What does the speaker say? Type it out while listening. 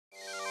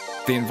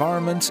The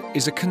environment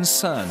is a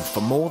concern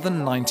for more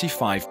than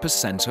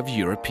 95% of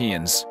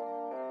Europeans.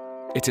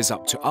 It is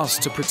up to us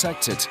to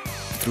protect it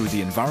through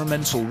the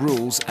environmental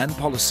rules and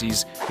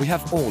policies we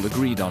have all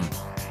agreed on.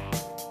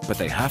 But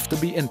they have to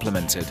be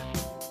implemented.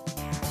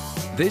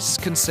 This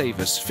can save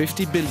us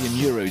 50 billion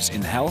euros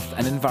in health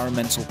and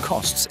environmental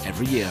costs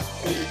every year.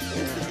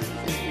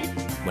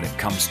 When it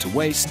comes to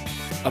waste,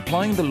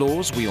 applying the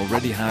laws we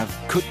already have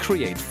could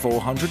create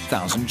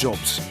 400,000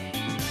 jobs.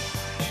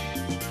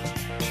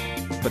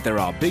 But there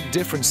are big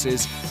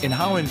differences in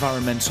how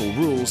environmental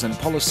rules and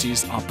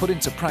policies are put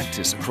into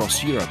practice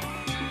across Europe.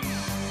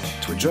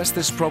 To address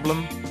this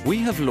problem, we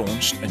have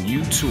launched a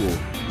new tool,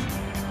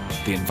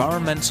 the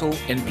Environmental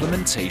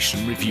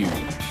Implementation Review,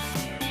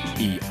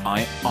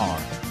 EIR.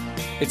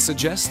 It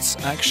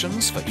suggests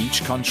actions for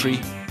each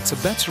country to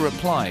better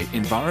apply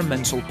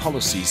environmental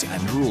policies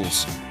and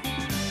rules.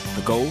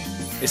 The goal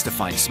is to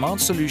find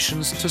smart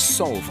solutions to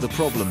solve the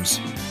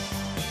problems.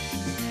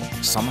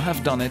 Some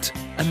have done it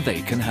and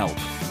they can help.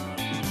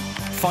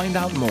 Find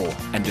out more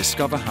and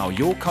discover how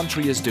your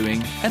country is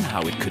doing and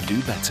how it could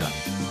do better.